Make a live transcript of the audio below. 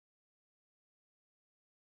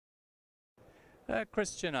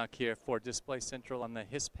Chris Chinnock here for Display Central on the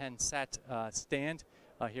HISPASAT stand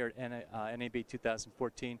here at NAB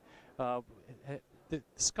 2014.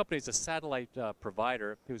 This company is a satellite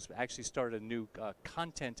provider who's actually started a new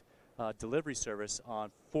content delivery service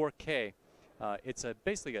on 4K. It's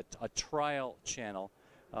basically a trial channel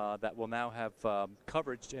that will now have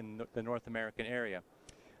coverage in the North American area.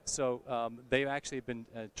 So they've actually been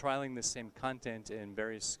trialing the same content in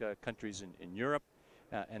various countries in Europe.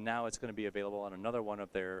 And now it's going to be available on another one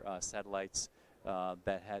of their satellites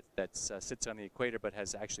that sits on the equator, but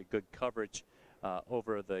has actually good coverage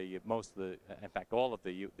over in fact, all of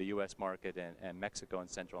the U.S. market and Mexico and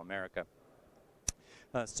Central America.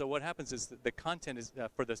 So what happens is that the content is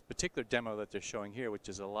for this particular demo that they're showing here, which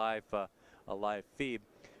is a live feed.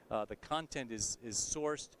 The content is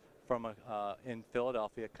sourced from in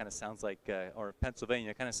Philadelphia. Kind of sounds like, or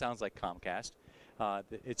Pennsylvania. Kind of sounds like Comcast.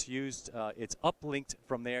 It's uplinked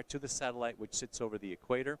from there to the satellite, which sits over the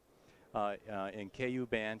equator in KU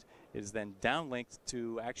band. It is then downlinked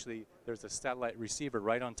to, actually, there's a satellite receiver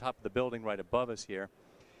right on top of the building right above us here.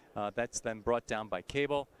 That's then brought down by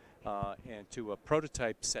cable and to a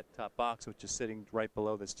prototype set-top box, which is sitting right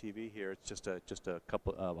below this TV here. It's just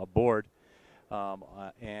a board,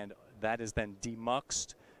 and that is then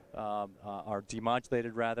demuxed or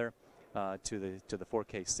demodulated rather to the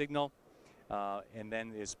 4K signal. And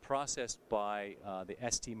then is processed by the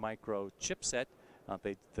ST Micro chipset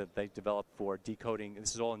that they developed for decoding.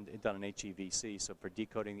 This is all done in HEVC, so for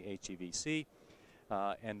decoding the HEVC,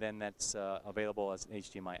 and then that's available as an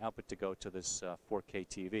HDMI output to go to this 4K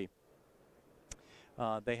TV.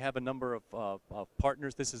 They have a number of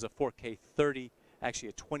partners. This is a 4K 30, actually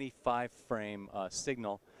a 25 frame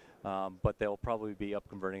signal. But they'll probably be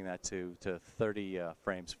converting that to 30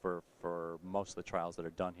 frames for most of the trials that are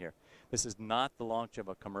done here. This is not the launch of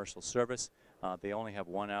a commercial service. They only have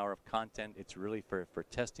 1 hour of content. It's really for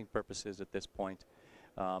testing purposes at this point.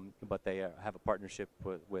 But they have a partnership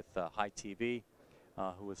with High TV,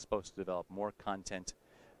 who is supposed to develop more content,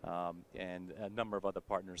 and a number of other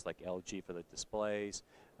partners like LG for the displays.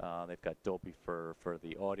 They've got Dolby for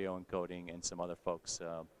the audio encoding, and some other folks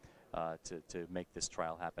to make this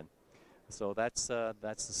trial happen. So that's the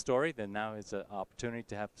story. Then now is an opportunity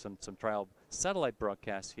to have some trial satellite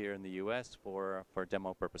broadcasts here in the U.S. for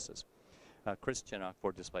demo purposes. Chris Chinnock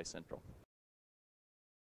for Display Central.